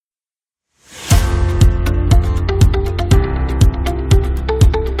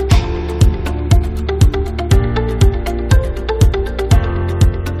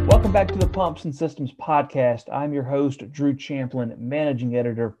Pumps and Systems podcast. I'm your host, Drew Champlin, managing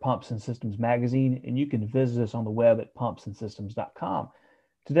editor of Pumps and Systems magazine, and you can visit us on the web at pumpsandsystems.com.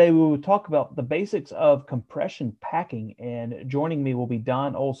 Today, we will talk about the basics of compression packing, and joining me will be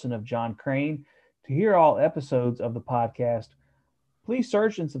Don Olson of John Crane. To hear all episodes of the podcast, please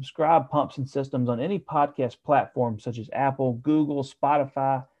search and subscribe Pumps and Systems on any podcast platform such as Apple, Google,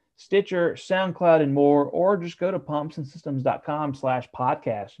 Spotify, Stitcher, SoundCloud, and more, or just go to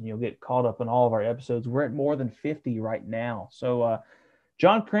pumpsandsystems.com/podcast and you'll get caught up in all of our episodes. We're at more than 50 right now. So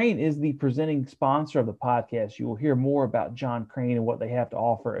John Crane is the presenting sponsor of the podcast. You will hear more about John Crane and what they have to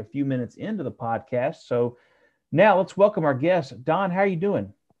offer a few minutes into the podcast. So now let's welcome our guest. Don, how are you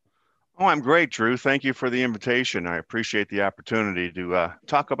doing? Oh, I'm great, Drew. Thank you for the invitation. I appreciate the opportunity to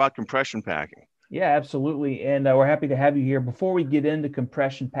talk about compression packing. Yeah, absolutely. And we're happy to have you here. Before we get into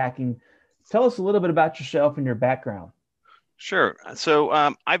compression packing, tell us a little bit about yourself and your background. Sure. So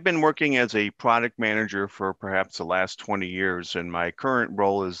I've been working as a product manager for perhaps the last 20 years, and my current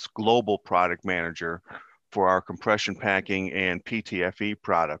role is global product manager for our compression packing and PTFE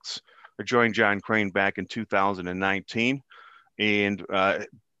products. I joined John Crane back in 2019, and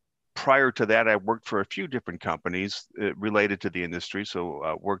prior to that, I worked for a few different companies related to the industry.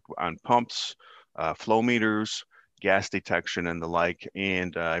 So worked on pumps, flow meters, gas detection, and the like.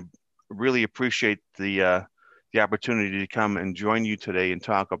 And I really appreciate the opportunity to come and join you today and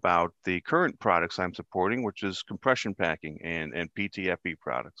talk about the current products I'm supporting, which is compression packing and PTFE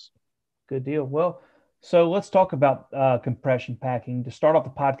products. Good deal. Well, so let's talk about compression packing. To start off the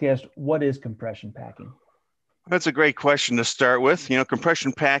podcast, what is compression packing? That's a great question to start with. You know,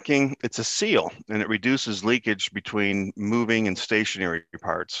 compression packing, it's a seal and it reduces leakage between moving and stationary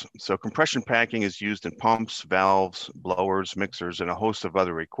parts. So compression packing is used in pumps, valves, blowers, mixers, and a host of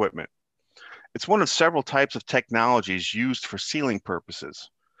other equipment. It's one of several types of technologies used for sealing purposes.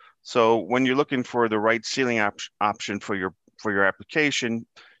 So when you're looking for the right sealing option for your application,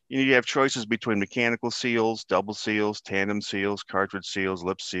 you have choices between mechanical seals, double seals, tandem seals, cartridge seals,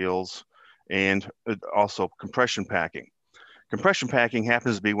 lip seals, and also compression packing. Compression packing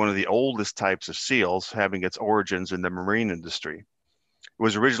happens to be one of the oldest types of seals, having its origins in the marine industry. It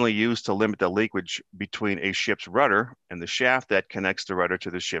was originally used to limit the leakage between a ship's rudder and the shaft that connects the rudder to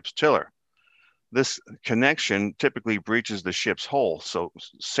the ship's tiller. This connection typically breaches the ship's hull, so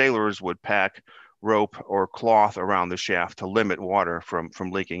sailors would pack rope or cloth around the shaft to limit water from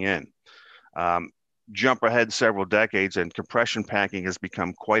leaking in. Jump ahead several decades, and compression packing has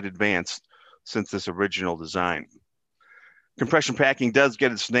become quite advanced since this original design. Compression packing does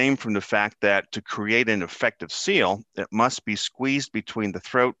get its name from the fact that to create an effective seal, it must be squeezed between the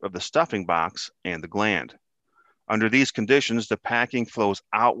throat of the stuffing box and the gland. Under these conditions, the packing flows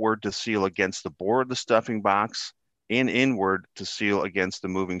outward to seal against the bore of the stuffing box and inward to seal against the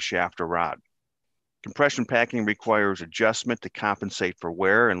moving shaft or rod. Compression packing requires adjustment to compensate for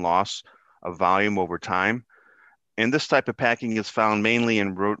wear and loss of volume over time. And this type of packing is found mainly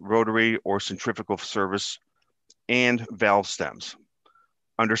in rotary or centrifugal service and valve stems.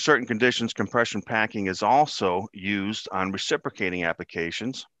 Under certain conditions, compression packing is also used on reciprocating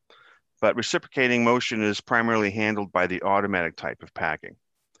applications, but reciprocating motion is primarily handled by the automatic type of packing.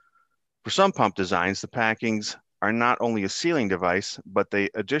 For some pump designs, the packings are not only a sealing device, but they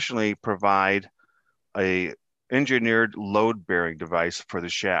additionally provide an engineered load-bearing device for the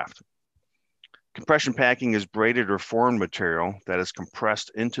shaft. Compression packing is braided or formed material that is compressed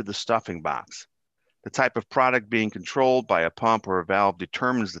into the stuffing box. The type of product being controlled by a pump or a valve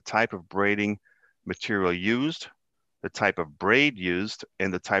determines the type of braiding material used, the type of braid used,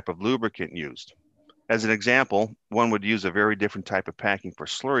 and the type of lubricant used. As an example, one would use a very different type of packing for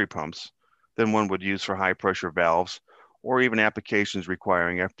slurry pumps than one would use for high pressure valves or even applications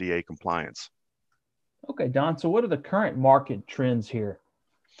requiring FDA compliance. Okay, Don, so what are the current market trends here?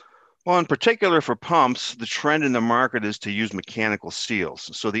 Well, in particular for pumps, the trend in the market is to use mechanical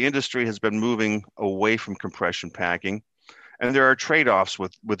seals. So the industry has been moving away from compression packing, and there are trade-offs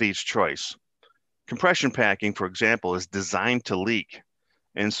with each choice. Compression packing, for example, is designed to leak.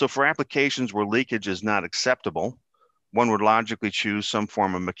 And so for applications where leakage is not acceptable, one would logically choose some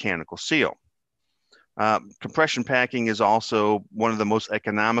form of mechanical seal. Compression packing is also one of the most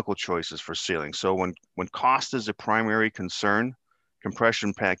economical choices for sealing. So when cost is a primary concern,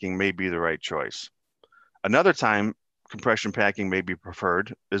 compression packing may be the right choice. Another time compression packing may be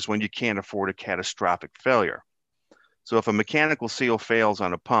preferred is when you can't afford a catastrophic failure. So if a mechanical seal fails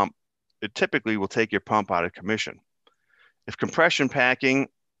on a pump, it typically will take your pump out of commission. If compression packing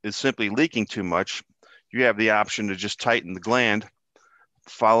is simply leaking too much, you have the option to just tighten the gland,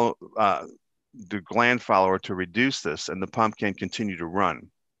 follow the gland follower to reduce this, and the pump can continue to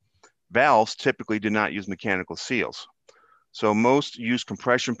run. Valves typically do not use mechanical seals. So most use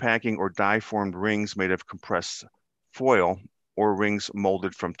compression packing or die-formed rings made of compressed foil or rings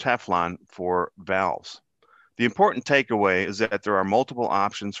molded from Teflon for valves. The important takeaway is that there are multiple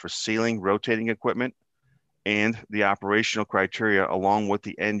options for sealing rotating equipment, and the operational criteria along with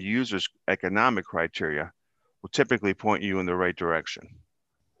the end user's economic criteria will typically point you in the right direction.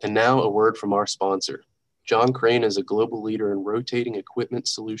 And now a word from our sponsor. John Crane is a global leader in rotating equipment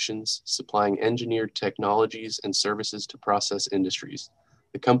solutions, supplying engineered technologies and services to process industries.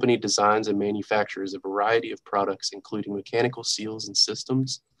 The company designs and manufactures a variety of products, including mechanical seals and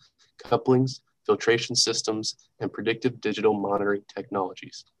systems, couplings, filtration systems, and predictive digital monitoring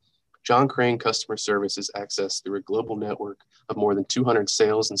technologies. John Crane customer service is accessed through a global network of more than 200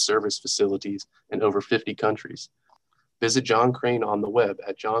 sales and service facilities in over 50 countries. Visit John Crane on the web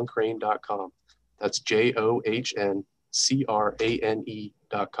at johncrane.com. That's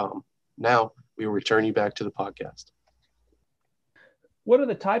JOHNCRANE.com. Now we will return you back to the podcast. What are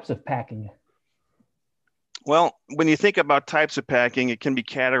the types of packing? Well, when you think about types of packing, it can be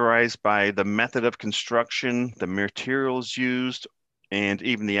categorized by the method of construction, the materials used, and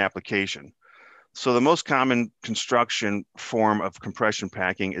even the application. So the most common construction form of compression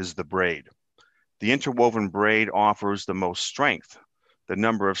packing is the braid. The interwoven braid offers the most strength. The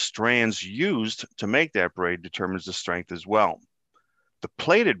number of strands used to make that braid determines the strength as well. The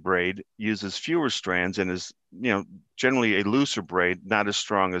plated braid uses fewer strands and is, generally a looser braid, not as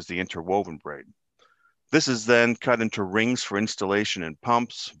strong as the interwoven braid. This is then cut into rings for installation in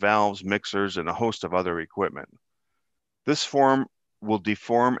pumps, valves, mixers, and a host of other equipment. This form will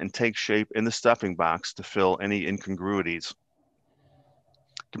deform and take shape in the stuffing box to fill any incongruities.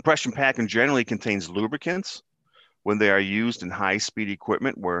 Compression packing generally contains lubricants when they are used in high-speed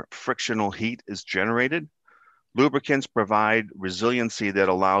equipment where frictional heat is generated. Lubricants provide resiliency that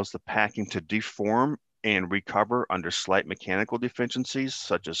allows the packing to deform and recover under slight mechanical deficiencies,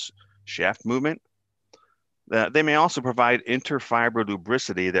 such as shaft movement. They may also provide interfiber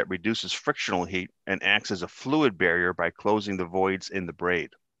lubricity that reduces frictional heat and acts as a fluid barrier by closing the voids in the braid.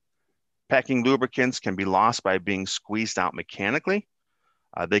 Packing lubricants can be lost by being squeezed out mechanically.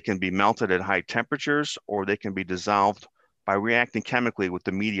 They can be melted at high temperatures, or they can be dissolved by reacting chemically with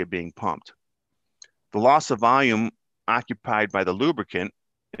the media being pumped. The loss of volume occupied by the lubricant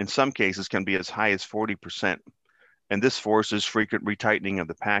in some cases can be as high as 40%, and this forces frequent retightening of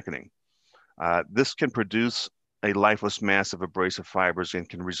the packing. This can produce a lifeless mass of abrasive fibers and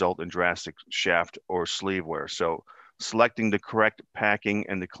can result in drastic shaft or sleeve wear. So selecting the correct packing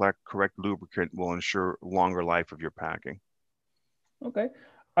and the correct lubricant will ensure longer life of your packing. Okay.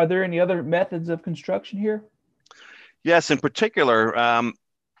 Are there any other methods of construction here? Yes, in particular,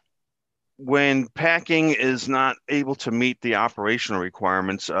 when packing is not able to meet the operational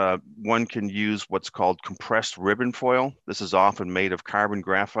requirements, one can use what's called compressed ribbon foil. This is often made of carbon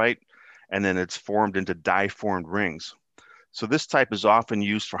graphite, and then it's formed into die-formed rings. So this type is often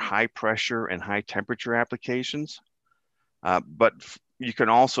used for high pressure and high temperature applications. But you can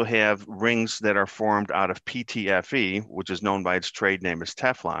also have rings that are formed out of PTFE, which is known by its trade name as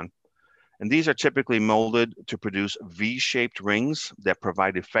Teflon. And these are typically molded to produce V-shaped rings that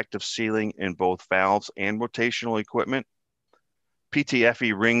provide effective sealing in both valves and rotational equipment.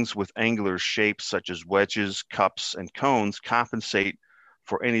 PTFE rings with angular shapes such as wedges, cups, and cones compensate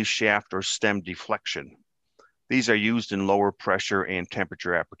for any shaft or stem deflection. These are used in lower pressure and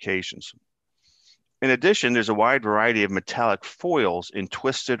temperature applications. In addition, there's a wide variety of metallic foils in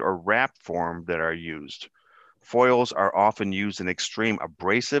twisted or wrapped form that are used. Foils are often used in extreme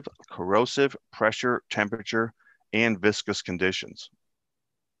abrasive, corrosive, pressure, temperature, and viscous conditions.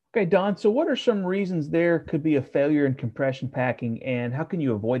 Okay, Don, so what are some reasons there could be a failure in compression packing, and how can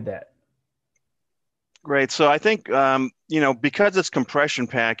you avoid that? Great. So I think, because it's compression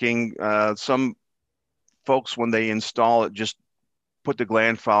packing, some folks, when they install it, just put the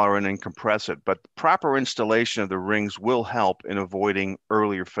gland follower in and compress it. But proper installation of the rings will help in avoiding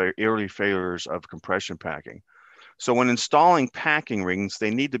early failures of compression packing. So when installing packing rings,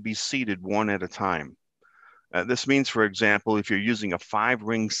 they need to be seated one at a time. This means, for example, if you're using a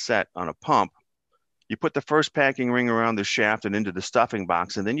 5-ring set on a pump, you put the first packing ring around the shaft and into the stuffing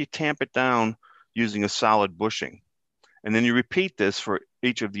box, and then you tamp it down using a solid bushing. And then you repeat this for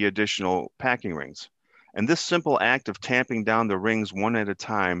each of the additional packing rings. And this simple act of tamping down the rings one at a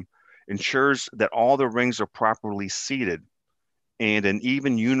time ensures that all the rings are properly seated and an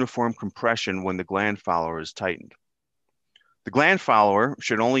even uniform compression when the gland follower is tightened. The gland follower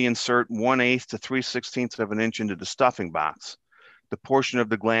should only insert 1/8 to 3/16 of an inch into the stuffing box. The portion of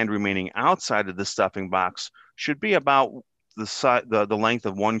the gland remaining outside of the stuffing box should be about the length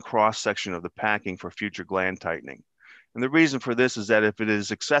of one cross section of the packing for future gland tightening. And the reason for this is that if it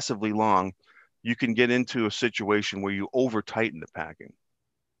is excessively long, you can get into a situation where you over tighten the packing.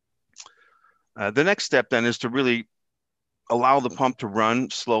 The next step then is to really allow the pump to run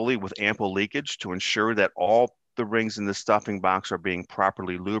slowly with ample leakage to ensure that all the rings in the stuffing box are being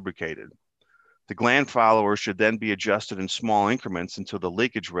properly lubricated. The gland follower should then be adjusted in small increments until the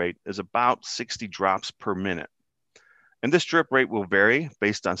leakage rate is about 60 drops per minute. And this drip rate will vary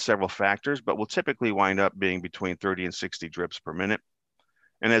based on several factors, but will typically wind up being between 30 and 60 drips per minute.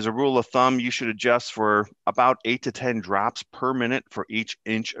 And as a rule of thumb, you should adjust for about 8 to 10 drops per minute for each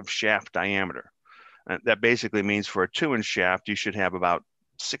inch of shaft diameter. And that basically means for a 2-inch shaft, you should have about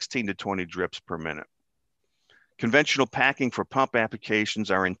 16 to 20 drips per minute. Conventional packing for pump applications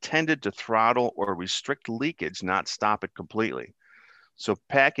are intended to throttle or restrict leakage, not stop it completely. So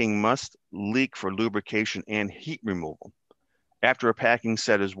packing must leak for lubrication and heat removal. After a packing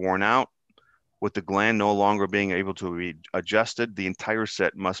set is worn out, with the gland no longer being able to be adjusted, the entire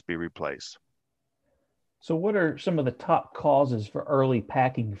set must be replaced. So what are some of the top causes for early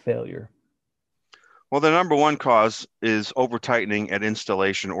packing failure? Well, the number one cause is over-tightening at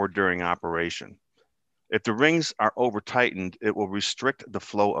installation or during operation. If the rings are over-tightened, it will restrict the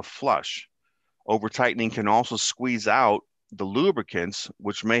flow of flush. Over-tightening can also squeeze out the lubricants,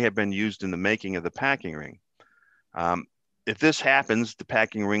 which may have been used in the making of the packing ring. If this happens, the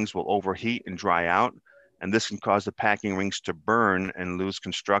packing rings will overheat and dry out, and this can cause the packing rings to burn and lose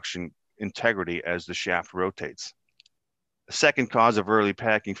construction integrity as the shaft rotates. The second cause of early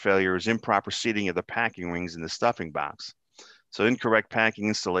packing failure is improper seating of the packing rings in the stuffing box. So incorrect packing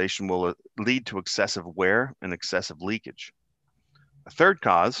installation will lead to excessive wear and excessive leakage. A third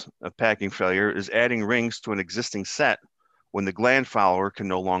cause of packing failure is adding rings to an existing set when the gland follower can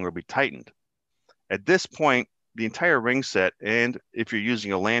no longer be tightened. At this point, the entire ring set, and if you're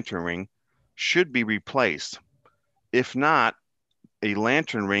using a lantern ring, should be replaced. If not, a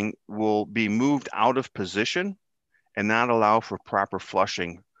lantern ring will be moved out of position and not allow for proper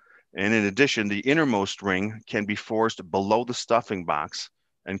flushing. And in addition, the innermost ring can be forced below the stuffing box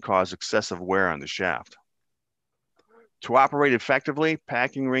and cause excessive wear on the shaft. To operate effectively,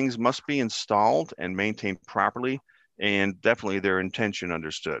 packing rings must be installed and maintained properly, and definitely their intention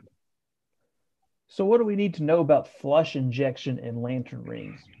understood. So what do we need to know about flush injection in lantern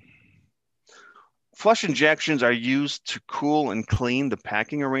rings? Flush injections are used to cool and clean the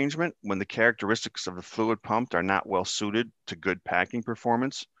packing arrangement when the characteristics of the fluid pumped are not well suited to good packing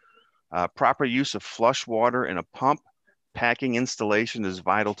performance. Proper use of flush water in a pump packing installation is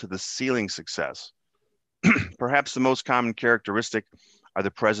vital to the sealing success. Perhaps the most common characteristic are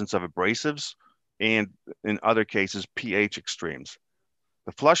the presence of abrasives and, in other cases, pH extremes.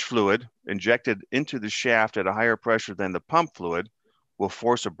 The flush fluid injected into the shaft at a higher pressure than the pump fluid will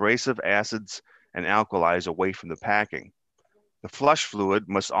force abrasive acids and alkalis away from the packing. The flush fluid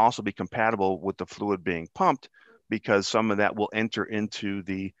must also be compatible with the fluid being pumped because some of that will enter into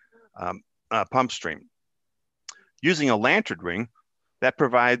the pump stream. Using a lantern ring, that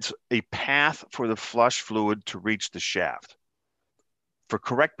provides a path for the flush fluid to reach the shaft. For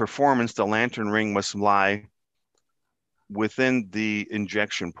correct performance, the lantern ring must lie within the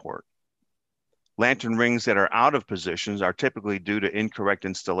injection port. Lantern rings that are out of positions are typically due to incorrect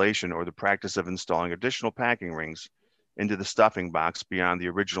installation or the practice of installing additional packing rings into the stuffing box beyond the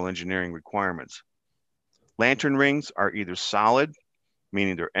original engineering requirements. Lantern rings are either solid,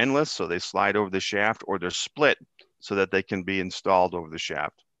 meaning they're endless, so they slide over the shaft, or they're split so that they can be installed over the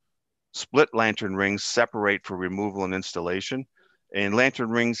shaft. Split lantern rings separate for removal and installation, and lantern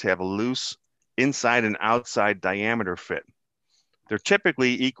rings have a loose inside and outside diameter fit. They're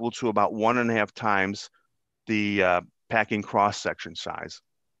typically equal to about 1.5 times the packing cross-section size.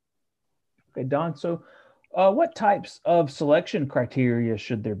 Okay, Don, so what types of selection criteria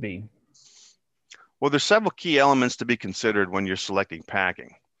should there be? Well, there's several key elements to be considered when you're selecting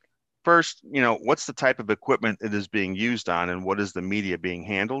packing. First, what's the type of equipment it is being used on and what is the media being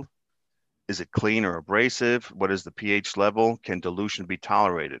handled? Is it clean or abrasive? What is the pH level? Can dilution be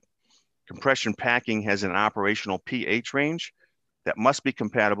tolerated? Compression packing has an operational pH range that must be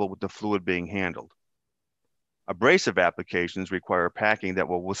compatible with the fluid being handled. Abrasive applications require packing that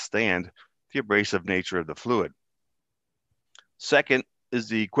will withstand the abrasive nature of the fluid. Second, is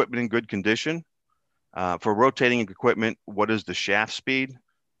the equipment in good condition? For rotating equipment, what is the shaft speed?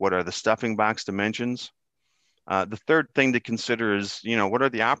 What are the stuffing box dimensions? The third thing to consider is, what are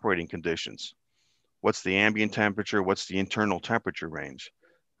the operating conditions? What's the ambient temperature? What's the internal temperature range?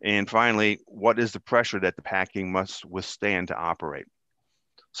 And finally, what is the pressure that the packing must withstand to operate?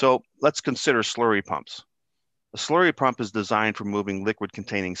 So let's consider slurry pumps. A slurry pump is designed for moving liquid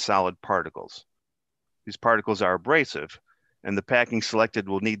containing solid particles. These particles are abrasive, and the packing selected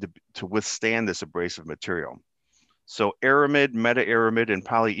will need to withstand this abrasive material. So aramid, meta-aramid, and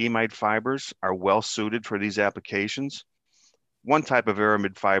polyimide fibers are well suited for these applications. One type of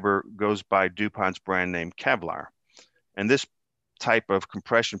aramid fiber goes by DuPont's brand name Kevlar, and this type of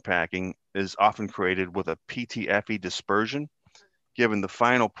compression packing is often created with a PTFE dispersion, giving the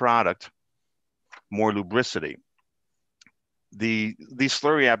final product more lubricity. These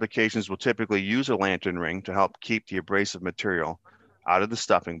slurry applications will typically use a lantern ring to help keep the abrasive material out of the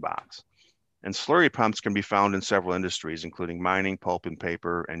stuffing box. And slurry pumps can be found in several industries, including mining, pulp and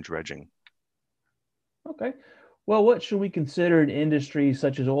paper, and dredging. Okay. Well, what should we consider in industries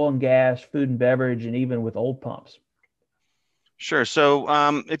such as oil and gas, food and beverage, and even with old pumps? Sure.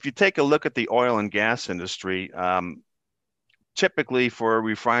 So if you take a look at the oil and gas industry, typically for a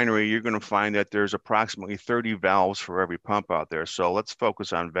refinery, you're going to find that there's approximately 30 valves for every pump out there. So let's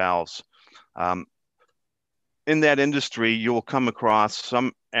focus on valves. In that industry, you will come across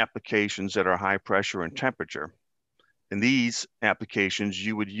some applications that are high pressure and temperature. In these applications,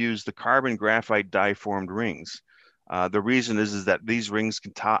 you would use the carbon graphite die-formed rings. The reason is that these rings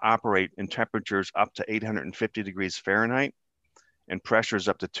can operate in temperatures up to 850 degrees Fahrenheit and pressures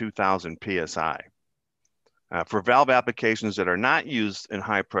up to 2000 PSI. For valve applications that are not used in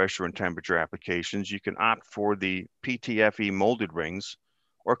high pressure and temperature applications, you can opt for the PTFE molded rings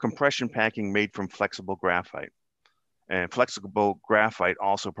or compression packing made from flexible graphite. And flexible graphite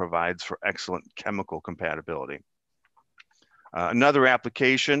also provides for excellent chemical compatibility. Another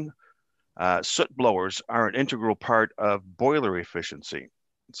application, soot blowers are an integral part of boiler efficiency.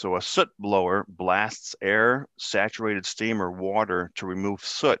 So a soot blower blasts air, saturated steam, or water to remove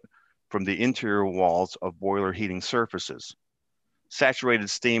soot from the interior walls of boiler heating surfaces. Saturated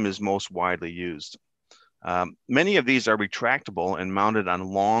steam is most widely used. Many of these are retractable and mounted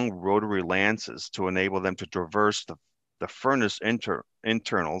on long rotary lances to enable them to traverse the furnace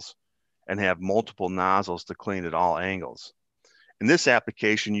internals and have multiple nozzles to clean at all angles. In this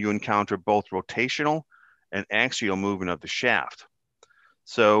application, you encounter both rotational and axial movement of the shaft.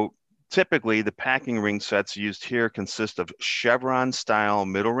 So typically, the packing ring sets used here consist of chevron-style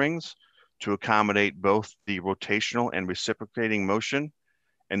middle rings to accommodate both the rotational and reciprocating motion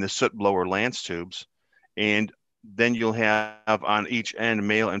and the soot blower lance tubes. And then you'll have on each end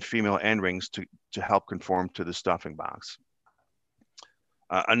male and female end rings to help conform to the stuffing box.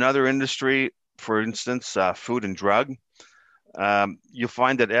 Another industry, for instance, food and drug, you'll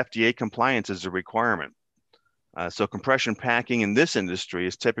find that FDA compliance is a requirement. So compression packing in this industry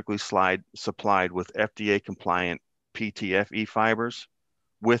is typically supplied with FDA compliant PTFE fibers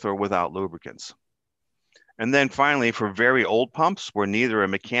with or without lubricants. And then finally, for very old pumps where neither a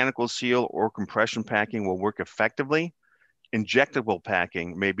mechanical seal or compression packing will work effectively, injectable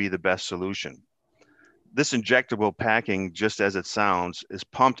packing may be the best solution. This injectable packing, just as it sounds, is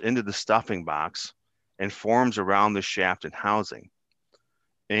pumped into the stuffing box and forms around the shaft and housing.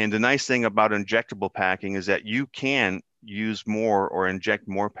 And the nice thing about injectable packing is that you can use more or inject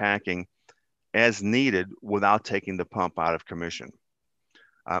more packing as needed without taking the pump out of commission.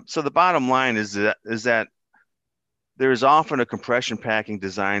 So the bottom line is that there is often a compression packing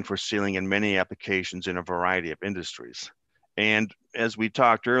designed for sealing in many applications in a variety of industries. And as we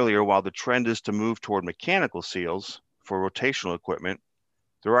talked earlier, while the trend is to move toward mechanical seals for rotational equipment,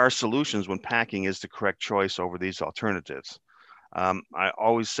 there are solutions when packing is the correct choice over these alternatives. I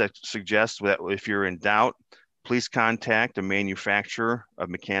always suggest that if you're in doubt, please contact a manufacturer of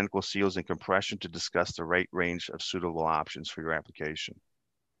mechanical seals and compression to discuss the right range of suitable options for your application.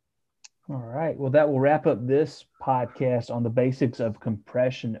 All right. Well, that will wrap up this podcast on the basics of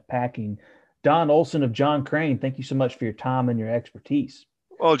compression packing. Don Olson of John Crane, thank you so much for your time and your expertise.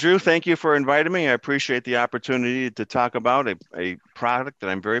 Well, Drew, thank you for inviting me. I appreciate the opportunity to talk about a product that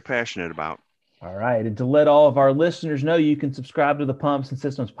I'm very passionate about. All right. And to let all of our listeners know, you can subscribe to the Pumps and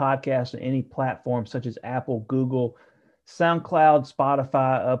Systems podcast on any platform such as Apple, Google, SoundCloud,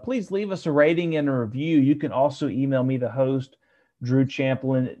 Spotify. Please leave us a rating and a review. You can also email me, the host, Drew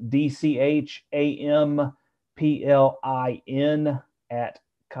Champlin, DCHAMPLIN at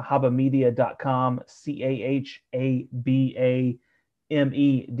cahabamedia.com,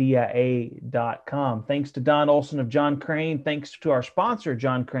 CAHABAMEDIA.com. Thanks to Don Olson of John Crane. Thanks to our sponsor,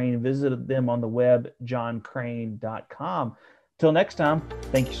 John Crane. Visit them on the web, johncrane.com. Till next time,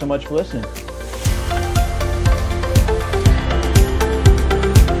 thank you so much for listening.